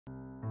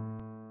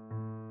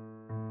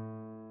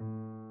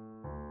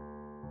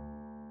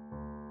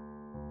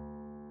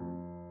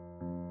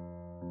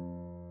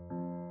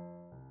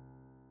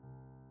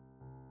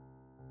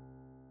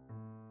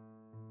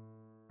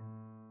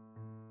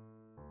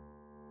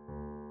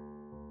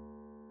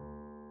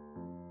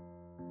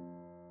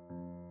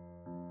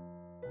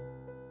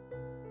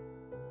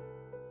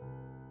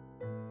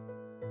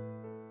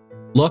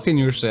Locking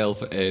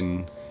yourself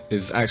in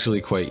is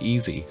actually quite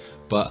easy,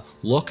 but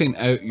locking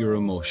out your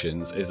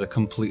emotions is a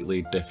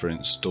completely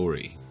different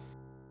story.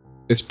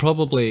 It's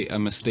probably a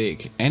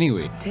mistake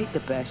anyway. Take the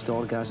best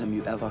orgasm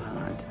you ever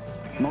had,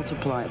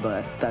 multiply it by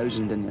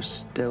 1,000 and you're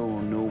still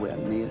nowhere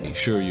near it.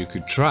 Sure, you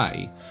could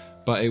try,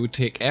 but it would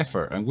take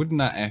effort, and wouldn't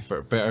that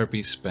effort better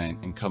be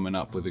spent in coming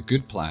up with a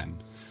good plan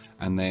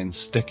and then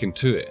sticking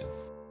to it?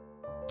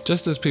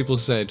 Just as people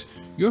said,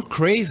 "You're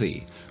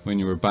crazy," when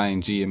you were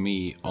buying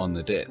GME on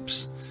the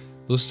dips,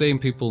 those same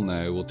people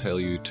now will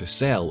tell you to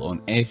sell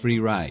on every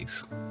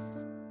rise.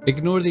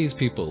 Ignore these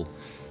people.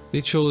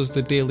 They chose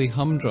the daily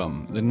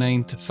humdrum, the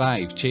 9 to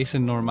 5,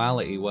 chasing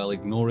normality while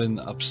ignoring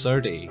the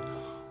absurdity.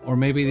 Or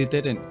maybe they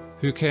didn't.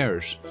 Who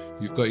cares?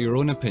 You've got your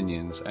own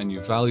opinions and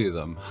you value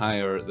them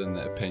higher than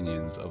the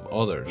opinions of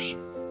others.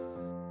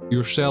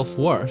 Your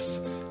self-worth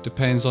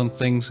depends on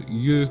things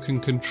you can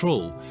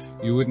control.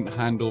 You wouldn't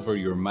hand over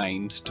your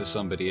mind to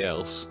somebody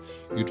else.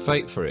 You'd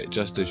fight for it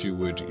just as you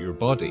would your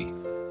body.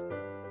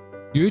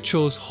 You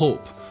chose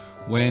hope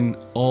when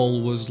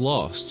all was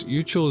lost.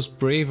 You chose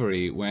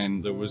bravery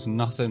when there was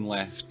nothing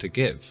left to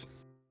give.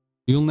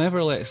 You'll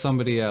never let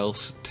somebody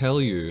else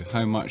tell you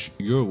how much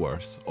you're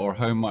worth or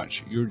how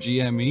much your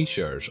GME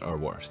shares are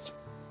worth.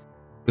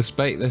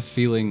 Despite the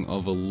feeling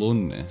of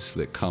aloneness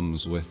that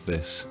comes with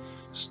this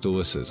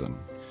stoicism,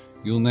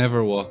 you'll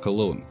never walk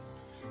alone.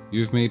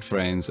 You've made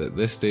friends at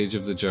this stage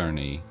of the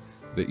journey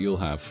that you'll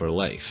have for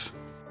life.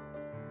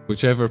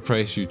 Whichever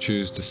price you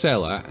choose to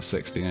sell at,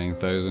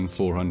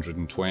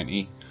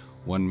 $69,420,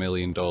 $1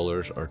 million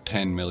or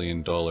 $10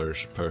 million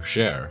per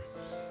share,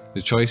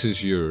 the choice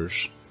is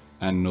yours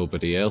and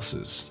nobody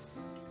else's.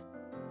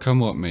 Come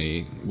what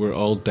may, we're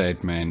all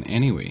dead men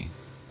anyway.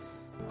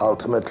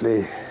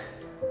 Ultimately,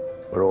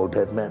 we're all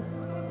dead men.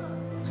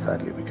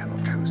 Sadly, we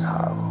cannot choose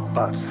how,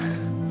 but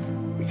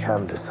we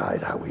can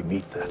decide how we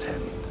meet that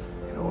end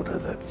in order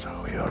that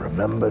we are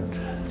remembered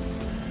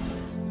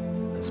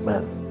as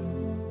men.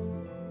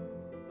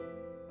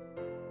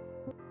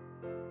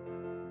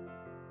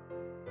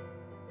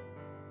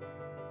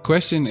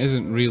 Question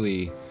isn't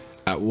really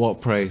at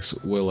what price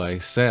will I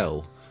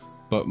sell,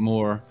 but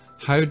more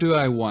how do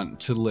I want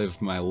to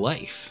live my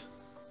life?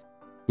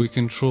 We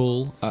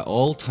control at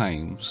all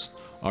times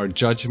our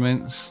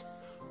judgments,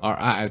 our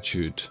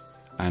attitude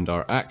and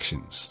our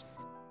actions.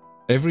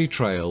 Every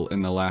trial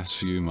in the last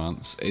few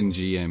months in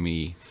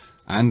GME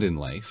and in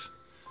life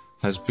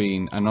has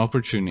been an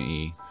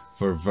opportunity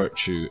for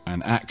virtue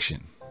and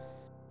action.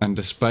 And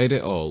despite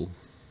it all,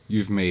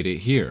 you've made it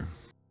here.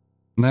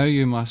 Now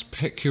you must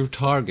pick your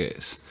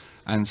targets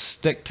and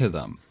stick to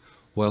them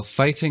while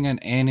fighting an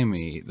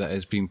enemy that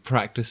has been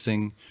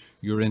practicing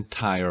your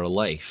entire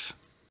life.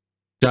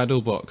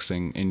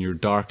 Shadowboxing in your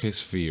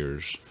darkest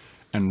fears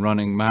and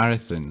running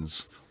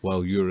marathons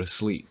while you're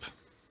asleep.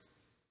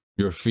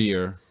 Your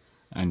fear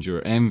and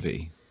your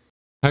envy.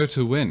 How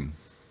to win?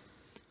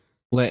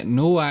 Let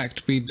no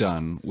act be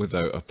done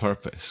without a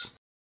purpose.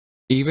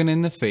 Even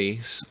in the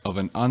face of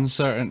an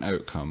uncertain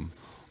outcome,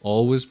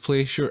 always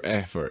place your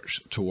efforts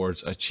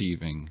towards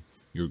achieving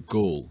your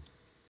goal.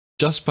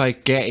 Just by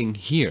getting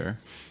here,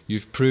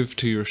 you've proved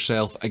to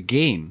yourself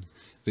again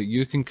that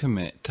you can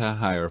commit to a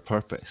higher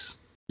purpose.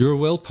 Your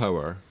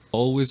willpower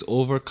always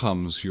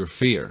overcomes your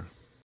fear.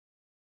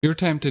 If you're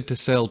tempted to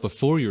sell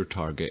before your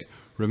target,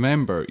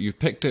 remember you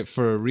picked it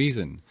for a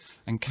reason.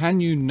 And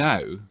can you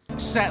now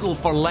settle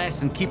for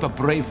less and keep a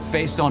brave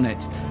face on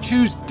it?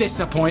 Choose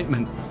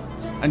disappointment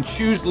and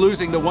choose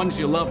losing the ones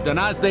you loved, and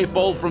as they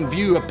fall from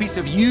view, a piece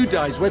of you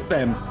dies with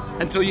them,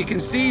 until you can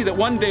see that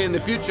one day in the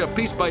future,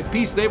 piece by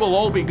piece, they will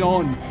all be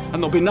gone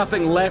and there'll be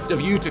nothing left of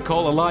you to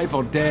call alive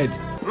or dead.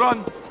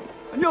 Run,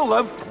 and you'll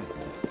live.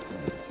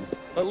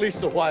 At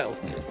least a while.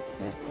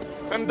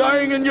 And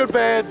dying in your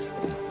beds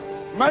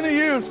many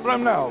years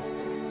from now,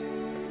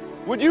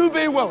 would you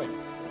be willing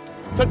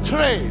to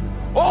trade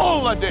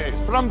all the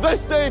days from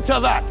this day to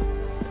that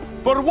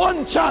for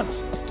one chance,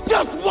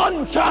 just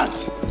one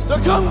chance, to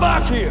come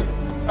back here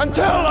and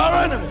tell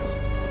our enemies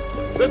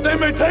that they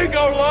may take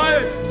our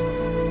lives,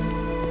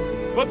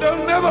 but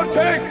they'll never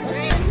take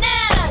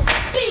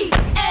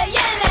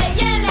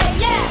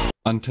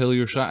until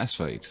you're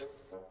satisfied?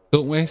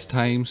 Don't waste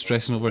time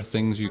stressing over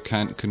things you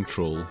can't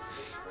control.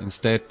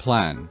 Instead,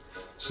 plan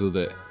so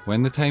that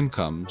when the time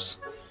comes,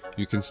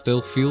 you can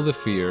still feel the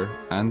fear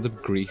and the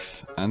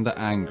grief and the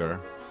anger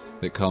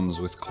that comes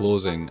with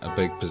closing a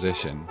big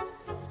position,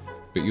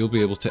 but you'll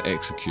be able to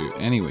execute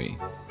anyway.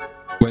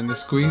 When the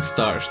squeeze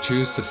starts,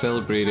 choose to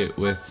celebrate it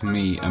with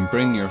me and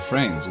bring your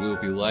friends. We'll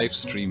be live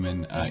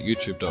streaming at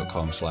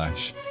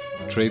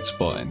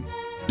youtube.com/Tradespotting.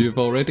 You've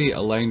already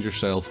aligned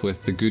yourself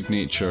with the good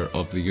nature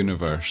of the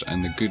universe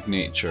and the good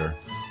nature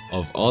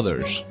of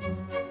others.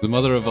 The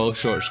mother of all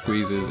short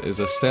squeezes is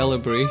a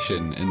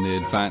celebration in the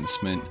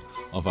advancement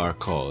of our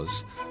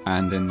cause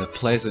and in the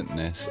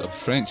pleasantness of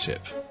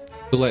friendship.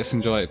 So let's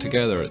enjoy it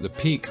together. The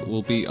peak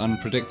will be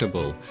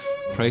unpredictable.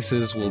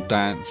 Prices will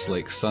dance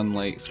like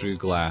sunlight through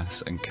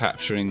glass, and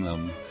capturing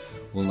them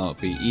will not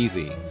be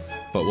easy,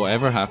 but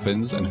whatever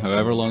happens and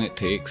however long it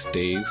takes,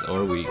 days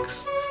or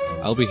weeks,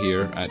 I'll be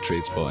here at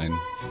Tradespotting,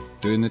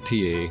 doing the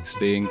TA,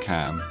 staying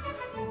calm,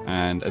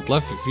 and I'd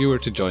love if you were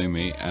to join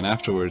me and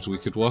afterwards we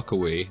could walk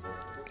away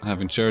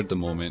having shared the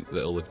moment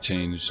that'll have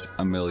changed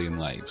a million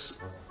lives.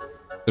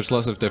 There's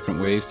lots of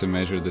different ways to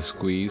measure the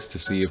squeeze to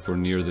see if we're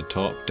near the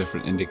top,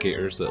 different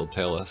indicators that'll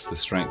tell us the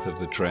strength of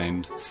the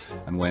trend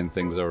and when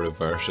things are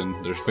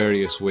reversing. There's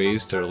various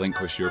ways to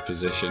relinquish your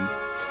position.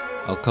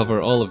 I'll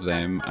cover all of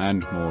them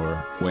and more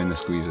when the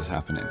squeeze is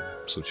happening,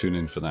 so tune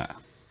in for that.